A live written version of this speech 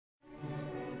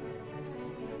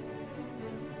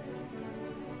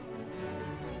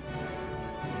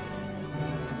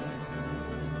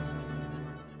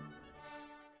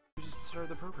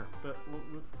the program. But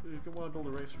you can want to build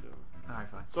a racer, do it. Alright,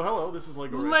 fine. So hello, this is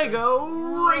Lego Racers. Lego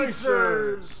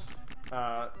Racers!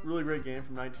 Really great game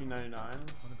from 1999. I want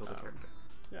to build a character.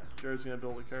 Yeah, Jared's gonna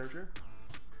build a character.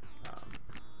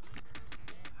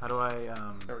 How do I,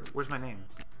 where's my name?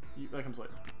 That comes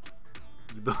later.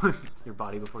 You build your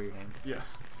body before your name?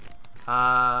 Yes.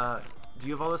 Do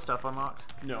you have all this stuff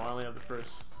unlocked? No, I only have the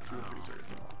first 2 or 3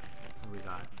 circuits unlocked. What do we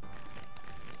got?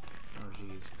 Oh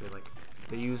jeez,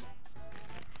 they use,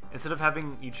 instead of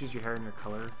having you choose your hair and your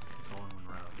color, it's all in one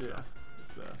row. So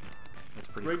Yeah, it's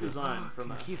pretty great cool. design from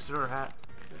that. Conquistador hat.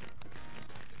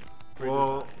 Great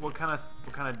Well, design. what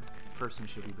kind of person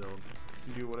should we build?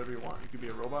 You can do whatever you want. You could be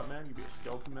a robot man, you could be a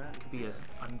skeleton man. It could be an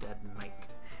undead knight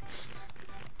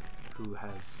who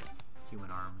has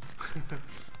human arms.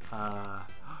 A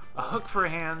hook for a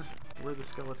hand. Where are the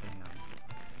skeleton hands?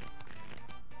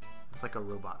 It's like a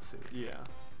robot suit. Yeah.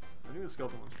 I think the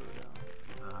skeleton one's further down.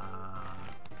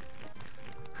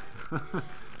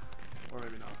 Or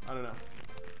maybe not. I don't know.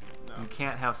 No. You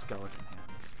can't have skeleton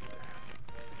hands.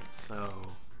 So,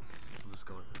 we'll just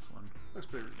go with this one. Looks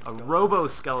pretty A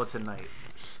robo-skeleton knight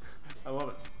I love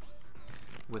it.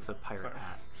 with a pirate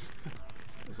hat.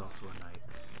 Is also a knight.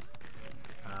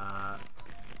 I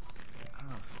don't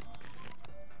know.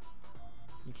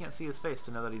 You can't see his face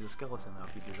to know that he's a skeleton, though,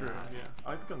 if you do True, that. yeah. I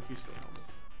like the Conquistador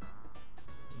helmets.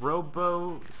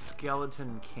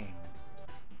 Robo-skeleton king.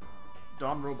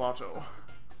 Don Roboto.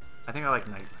 I think I like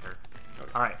knight better.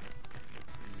 Okay. Alright.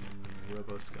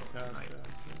 Robo-skeleton knight. Okay.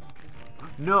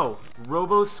 No!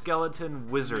 Robo-skeleton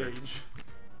wizard. Mage.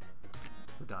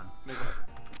 We're done. Make license.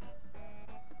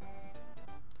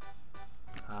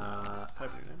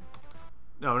 Type your name.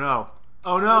 No, no.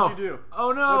 Oh no! What'd you do?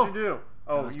 Oh no! What'd you do?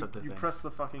 Oh, messed up the you thing. pressed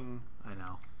the fucking... I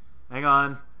know. Hang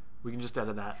on. We can just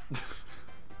edit that.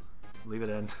 Leave it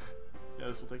in. Yeah,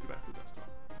 this will take you back to the desktop.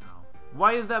 No.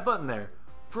 Why is that button there?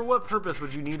 For what purpose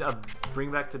would you need a bring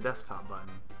back to desktop button?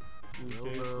 In case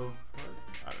Robo of...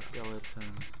 I don't know. skeleton.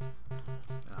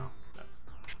 No. That's...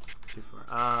 Too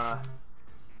far.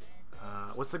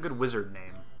 What's a good wizard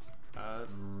name?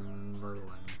 Merlin.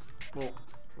 Well,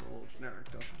 a little generic,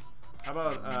 don't you? How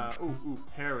about,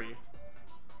 Harry?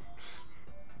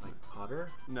 Like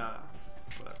Potter? No, just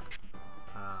whatever.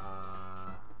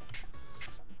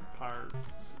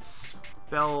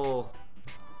 Spell...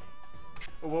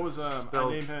 Oh, what was, I Spell-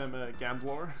 named him,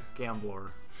 Gamblor?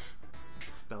 Gambler.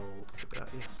 Spell...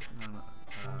 yes. No, no.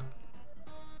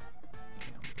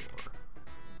 Gambler.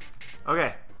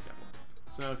 Okay.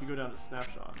 Gamblor. So now if you go down to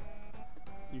Snapshot,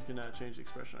 you can change the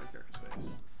expression on your character's face.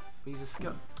 He's a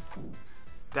skill.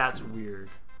 That's weird.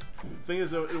 The thing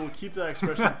is, though, it will keep that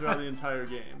expression throughout the entire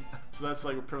game. So that's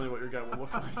like apparently what your guy will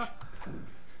look like.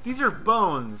 These are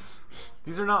bones.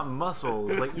 These are not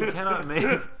muscles. Like, you cannot make...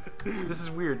 This is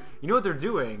weird. You know what they're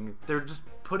doing? They're just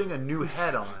putting a new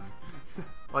head on.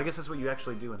 Well, I guess that's what you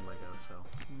actually do in Lego, so...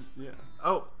 Yeah.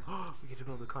 Oh! We get to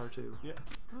build the car, too. Yeah.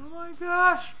 Oh my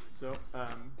gosh! So,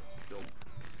 build.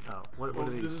 Oh, what Well,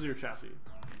 are these? this is your chassis.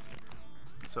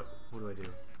 So, what do I do?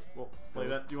 Well, like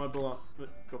that. Do you want to build on...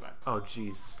 Go back. Oh,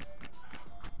 jeez.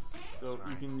 So Sorry.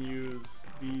 you can use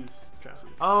these chassis.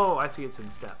 Oh, I see it's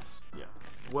in steps. Yeah.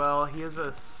 Well, he is a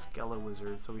Skella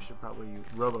wizard, so we should probably use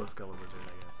Robo Skella wizard,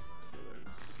 I guess.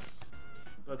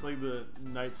 So that's like the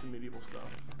knights and medieval stuff.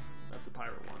 That's the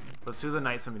pirate one. Let's do the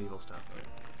knights and medieval stuff.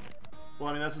 Well,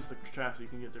 I mean that's just the chassis. You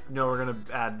can get different. No, we're gonna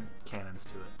add cannons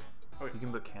to it. Okay. You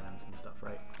can put cannons and stuff,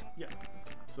 right? Yeah.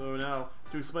 So now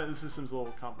to explain, the system's a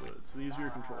little convoluted. So these are your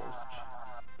controls,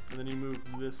 and then you move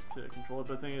this to control it.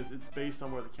 But the thing is, it's based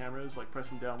on where the camera is. Like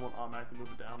pressing down won't automatically move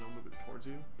it down; it'll move it towards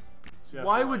you. So you have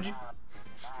Why to, would you?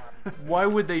 Why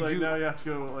would they so, like, do? now you have to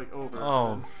go like over.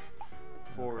 Oh. And then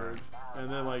forward,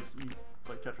 and then like you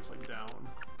like Tetris like down.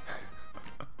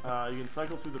 You can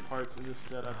cycle through the parts in this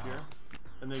setup here,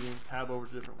 and then you can tab over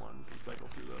to different ones and cycle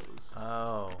through those.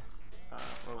 Oh.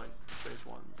 Or like space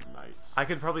ones, knights. I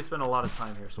could probably spend a lot of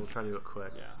time here, so we'll try to do it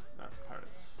quick. Yeah, that's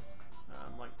pirates.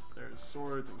 Like there's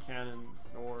swords and cannons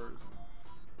and oars. And,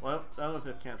 well, I don't know if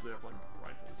they have cannons, but they have like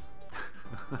rifles.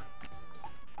 And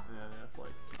then they have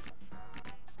like,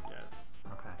 yeah,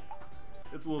 Okay.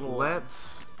 it's a little.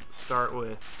 Let's start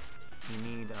with. We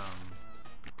need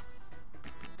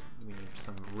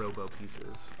some robo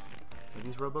pieces. Are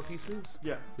these robo pieces?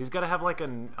 Yeah. He's got to have like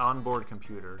an onboard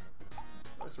computer.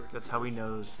 That's how he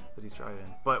knows that he's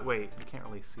driving. But wait, you can't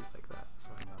really see it like that,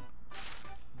 so hang on.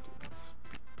 Do this.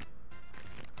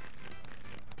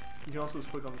 You can also just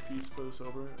click on the piece, put this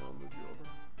over, and it'll move you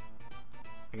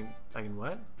over. I can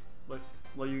what? Like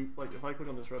if I click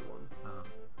on this red one.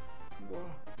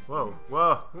 Whoa.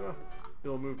 Whoa. Ah.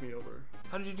 it'll move me over.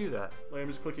 How did you do that? Like I'm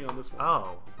just clicking on this one.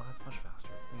 Oh, well that's much faster.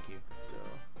 Thank you. Duh.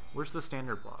 Where's the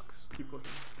standard blocks? Keep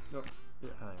clicking. Nope. Yeah.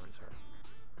 Oh, anyways, sorry.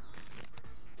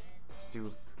 Let's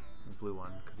do the blue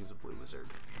one, because he's a blue wizard.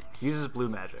 He uses blue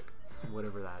magic,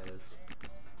 whatever that is.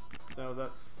 So now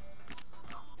that's...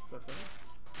 Is that centered?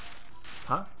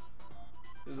 Huh?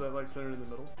 Is that like centered in the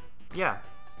middle? Yeah.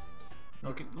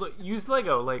 You can, look, use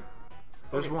Lego, like,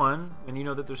 there's one, and you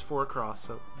know that there's 4 across,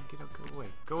 so get up, go away.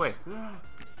 Go away.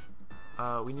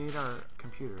 We need our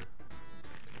computer.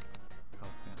 Oh,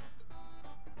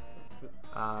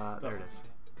 yeah. There it is.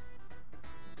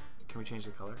 Can we change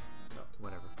the color? No.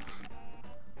 Whatever.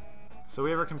 So we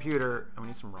have our computer, and we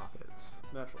need some rockets.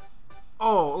 Naturally.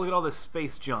 Oh, look at all this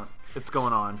space junk that's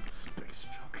going on. Space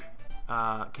junk.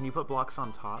 Can you put blocks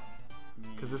on top?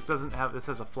 Because this doesn't have, this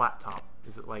has a flat top.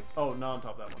 Is it like... Oh, not on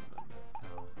top of that one then.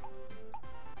 Oh.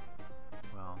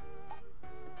 Well.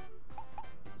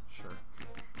 Sure.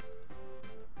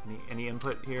 Any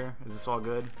input here? Is this all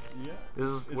good? Yeah. This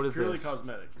is, it's what is purely this?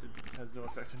 cosmetic. It has no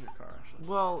effect on your car, actually.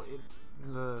 Well,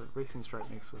 the racing stripe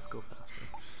makes us go faster.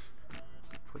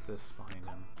 Put this behind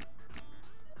him.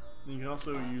 And you can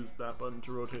also use that button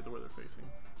to rotate the way they're facing.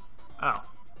 Oh.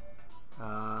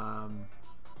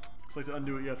 It's like to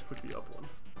undo it, you have to click the up one.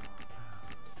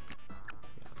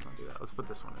 Yeah, let's not do that. Let's put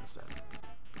this one instead.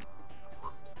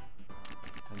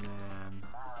 And then...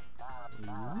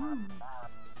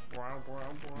 Wow.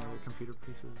 Any other computer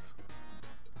pieces?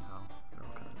 No, they're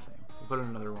all kind of the same. We'll put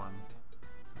another one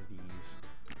of these.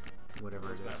 Whatever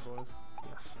Those it bad is. boys.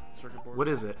 Yes. Circuit board. What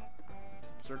is it?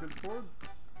 Circuit board?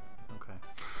 Okay.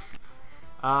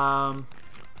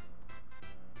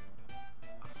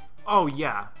 Oh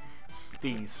yeah,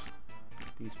 these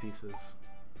pieces.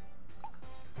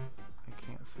 I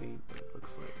can't see what it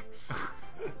looks like.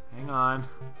 Hang on.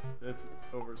 It's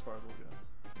over as far as we'll go.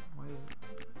 Why is it?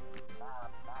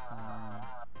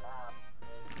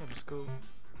 Yeah, just go.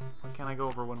 Why can't I go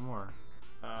over one more?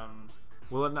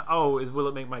 Will it? Will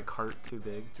it make my cart too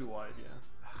big? Too wide, yeah.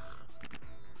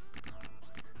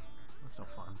 That's no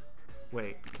fun.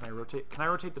 Wait, can I rotate? Can I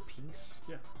rotate the piece?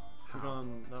 Yeah. Click How?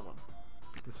 on that one.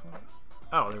 This one?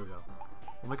 Oh, there we go.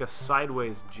 We'll make a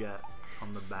sideways jet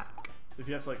on the back. If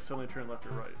you have to like suddenly turn left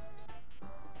or right.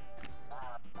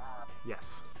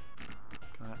 Yes.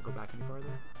 Can I not go back any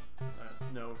farther?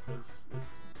 No, because it's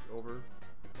over,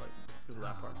 like, because of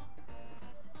that part.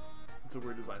 It's a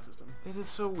weird design system. It is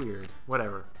so weird.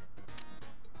 Whatever.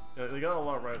 Yeah, they got a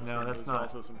lot right. No, that's there's not.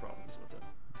 also some problems with it.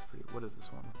 That's pretty. What is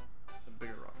this one? A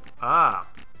bigger rocket. Ah.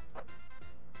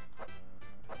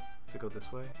 Does it go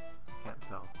this way? I can't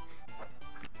tell.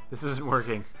 This isn't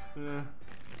working.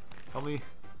 Help me.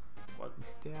 What?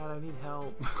 Dad, I need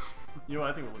help. You know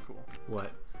what I think would look cool?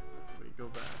 What? Wait, go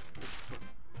back.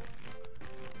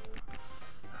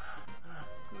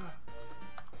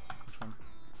 Which one?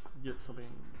 Get something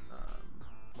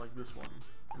like this one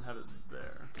and have it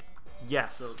there.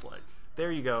 Yes. So it's like...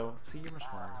 There you go. See, you're much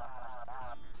smarter.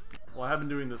 Well, I have been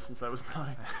doing this since I was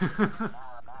 9.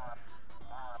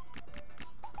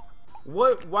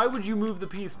 What? Why would you move the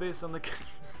piece based on the...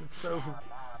 It's so...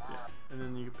 Yeah, and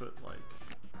then you can put like...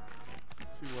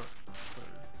 Let's see what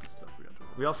other stuff we got to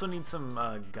work. We also need some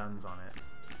guns on it.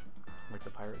 Like the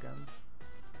pirate guns.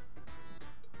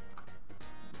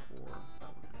 Or that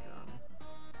one's a gun.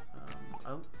 I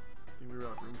don't think we were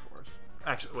out of room for us.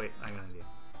 Actually, wait, I got an idea.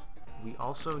 We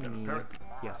also Yeah, need... parrot.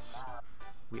 Yes.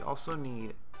 We also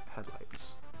need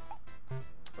headlights.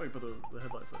 Oh, you put the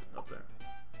headlights like, up there.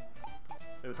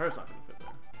 Hey, the parrot's not going to fit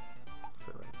there.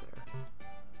 Fit right there.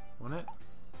 Won't it?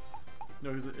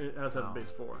 No, because it has to have Oh. a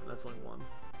base 4, and that's only 1.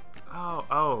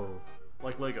 Oh.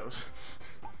 Like Legos.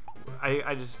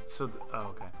 I just... oh,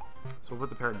 okay. So we'll put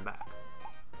the parrot in back.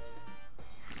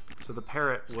 So the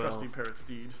parrot will... Trusty parrot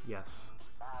steed. Yes.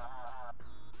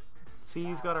 See,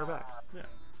 he's got our back. Yeah.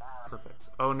 Perfect.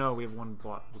 Oh no, we have one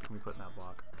block. What can we put in that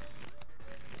block?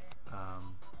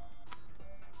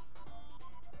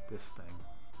 This thing.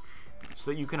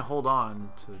 So that you can hold on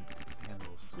to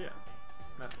handles. Yeah.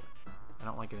 Naturally. I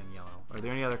don't like it in yellow. Are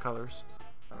there any other colors?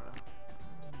 I don't know.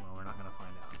 Well, we're not gonna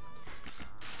find out.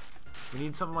 We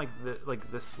need something like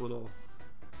this little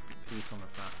piece on the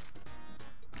front.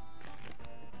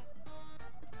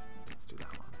 Let's do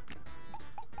that one.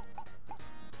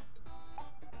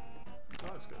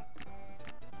 Oh, that's good.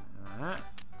 Uh,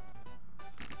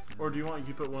 Or do you want, you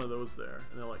could put one of those there,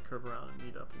 and they'll like curve around and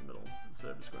meet up in the middle,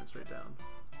 instead of just going straight down.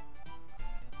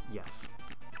 yes.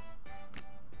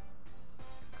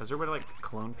 Is there a way to like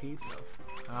clone piece?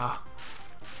 Ah.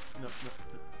 No,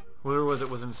 Where was it?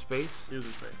 Was it in space? it was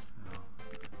in space. No.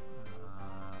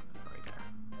 Right there.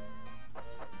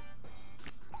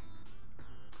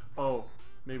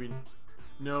 Maybe.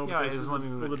 No, Yeah, because it's letting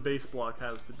me move the it. base block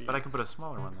has to be. But I can put a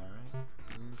smaller one there, right?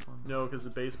 Isn't this one? No, because the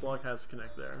base block has to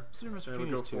connect there. What's the difference And it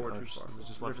between would these go two? forward Oh, too far. is it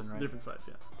just left and right? Different sides,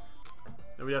 yeah.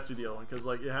 And we have to do the other one because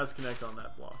like it has to connect on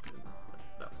that block. And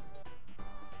that one.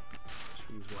 Should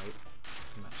we use white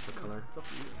to match the color? It's up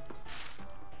to you.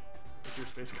 What's your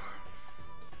space car?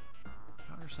 I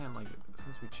don't understand, like, it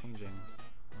seems to be changing.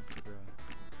 Left to gray.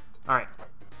 Alright.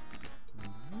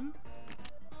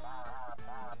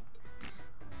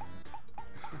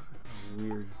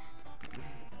 Weird.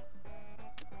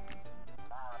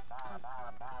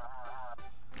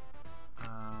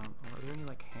 Are there any,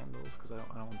 like, handles? Because I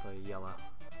don't want the yellow.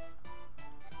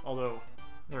 Although,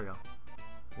 There we go.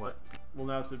 What? we'll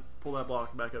now have to pull that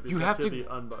block back up. You have to- hit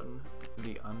the unbutton.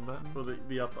 The unbutton? Well,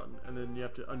 the up button, and then you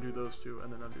have to undo those two,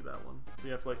 and then undo that one. So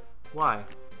you have to like, Why?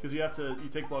 because you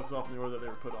take blocks off in the order that they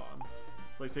were put on.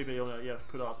 So like take the yellow out, you have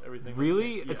to put off everything.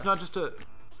 Really? Yes. It's not just a...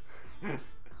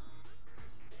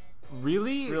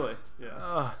 Really? Really?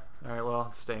 Yeah. Alright, well,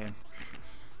 it's staying.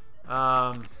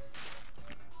 Some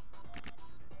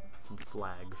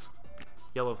flags.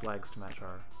 Yellow flags to match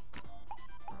our...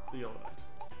 The yellow knights.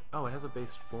 Oh, it has a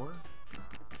base 4? Oh.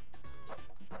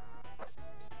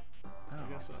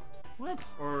 I guess so. What?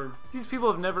 Or These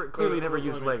people have clearly never let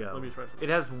used me- Lego. Let me try something.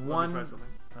 It has Let one... me try something.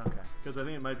 Okay. Because I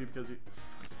think it might be because you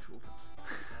fucking tooltips.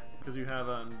 Because you have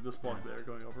this block there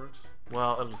going over it.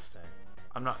 Well, it'll just stay.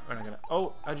 We're not gonna...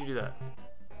 Oh, how'd you do that?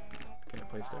 Can it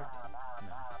place there? No.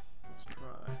 Let's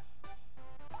try.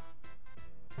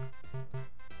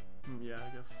 Yeah,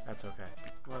 I guess. That's okay.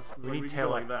 Well, We need can tail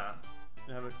go light. like that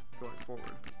and have it going forward.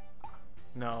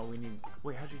 No, we need...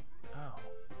 Wait, how'd you... Oh.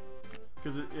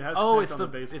 Because it has to Oh, connect it's on the...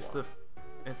 the base It's block.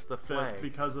 the But flag.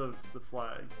 because of the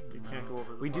flag, you can't go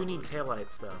over the We do part need that-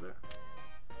 taillights, though. There.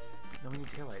 No, we need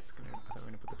taillights. I thought we were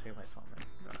gonna put the taillights on there.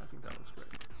 No, I think that looks great.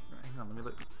 Right, hang on, let me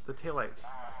look. The taillights.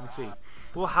 Let me see.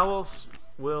 Well, how else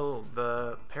will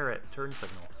the parrot turn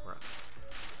signal for us?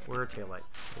 Where are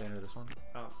taillights? Did I enter this one?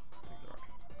 I don't think there are.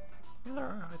 Yeah, there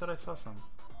are. I thought I saw some.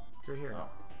 You're here. Oh.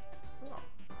 Oh.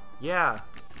 Yeah.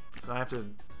 So I have to...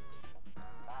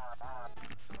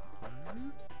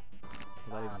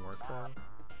 Will that even work, though?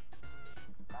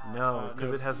 No,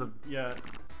 because no, it has a... Yeah,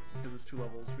 because it's 2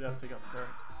 levels. We have to take out the parrot.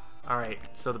 Alright,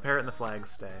 so the parrot and the flag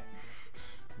stay.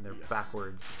 And they're Yes.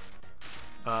 backwards.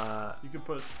 You could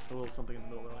put a little something in the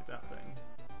middle there, like that thing.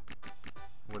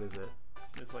 What is it?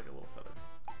 It's like a little feather.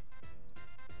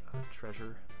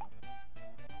 Treasure.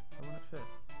 How will it fit?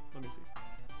 Let me see.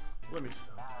 Let me see.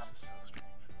 This is so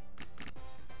strange.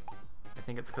 I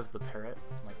think it's because the parrot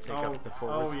might take up the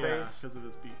forward oh yeah, space. because of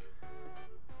his beak.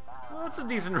 Well, that's a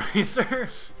decent racer.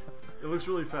 It looks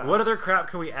really fast. What other crap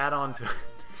can we add on to it?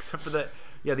 Except for the...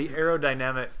 Yeah, the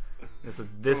aerodynamic...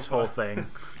 This whole thing.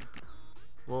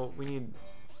 Well, we need...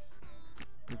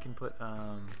 We can put...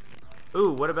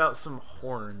 Ooh, what about some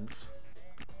horns?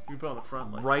 You can put it on the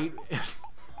front, like... Right...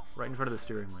 right in front of the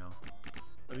steering wheel.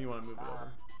 I think you want to move it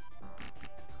over.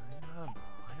 I know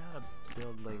how to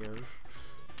build Legos.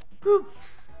 Boop!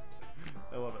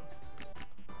 I love it.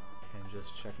 And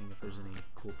just checking if there's any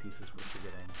cool pieces we're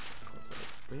forgetting.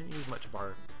 We didn't use much of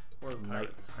our Or the night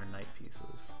pirates.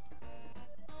 pieces.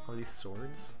 Are these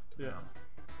swords? Yeah. No.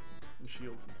 And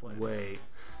shields and flames. Wait,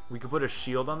 we could put a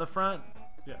shield on the front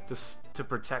Yeah. just to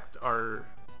protect our...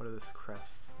 What are those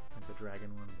crests? Like the dragon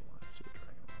one? Let's do the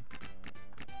dragon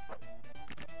one.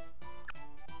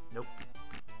 Nope.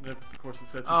 And of course it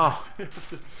says... Oh. When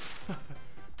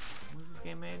was this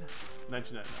game made?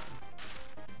 1999.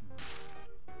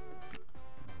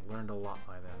 Learned a lot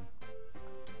by then.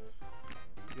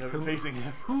 You have it facing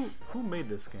him. Who made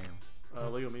this game?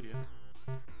 Lego Media.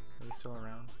 Are they still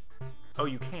around? Oh,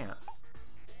 you can't.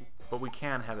 But we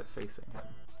can have it facing him.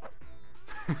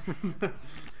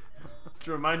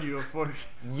 To remind you of what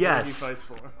Yes! he fights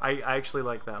for. I actually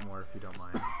like that more, if you don't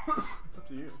mind. It's up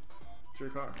to you. It's your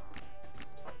car.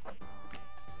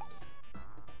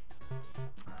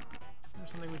 Isn't there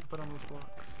something we can put on those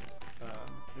blocks?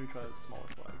 Maybe try the smaller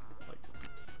flag. Like,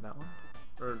 That one?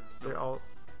 or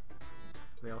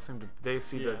They all seem to... They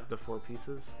see Yeah. the 4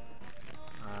 pieces.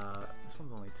 This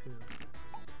one's only 2.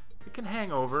 It can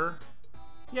hang over.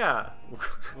 Yeah.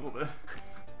 a little bit.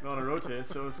 You want to rotate it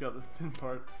so it's got the thin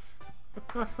part.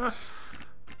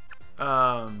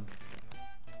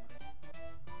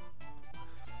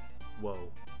 Whoa.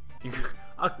 You,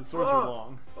 The swords are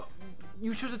long.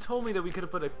 You should have told me that we could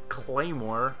have put a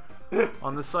claymore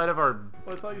on the side of our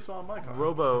Well, I thought you saw on my car.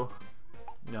 robo...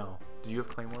 No. Do you have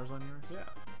claymores on yours?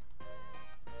 Yeah.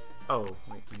 Oh,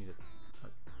 wait, we need a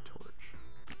torch.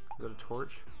 Is that a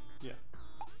torch? Yeah.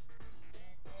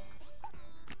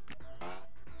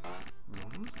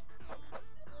 Mm-hmm.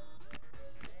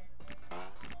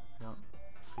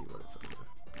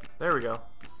 There we go.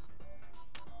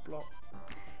 Blop.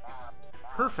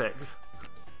 Perfect.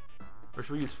 Or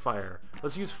should we use fire?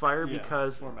 Let's use fire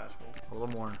because more magical. A little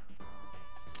more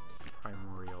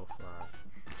primordial for our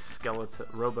skeleton,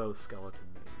 robo-skeleton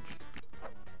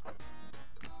mage.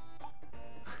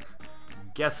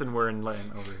 I'm guessing we're in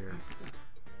lane over here.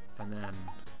 And then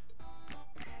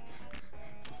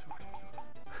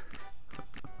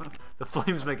the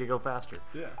flames make it go faster.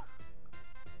 Yeah.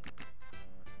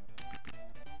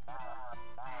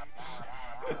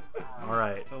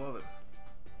 Alright. I love it.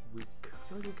 I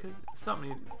feel like we could...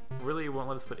 Something really won't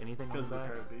let us put anything on Because the of the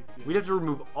back. parrot beak. Yeah. We'd have to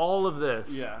remove all of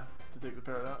this. Yeah, to take the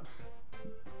parrot out.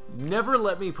 Never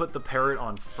let me put the parrot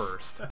on first.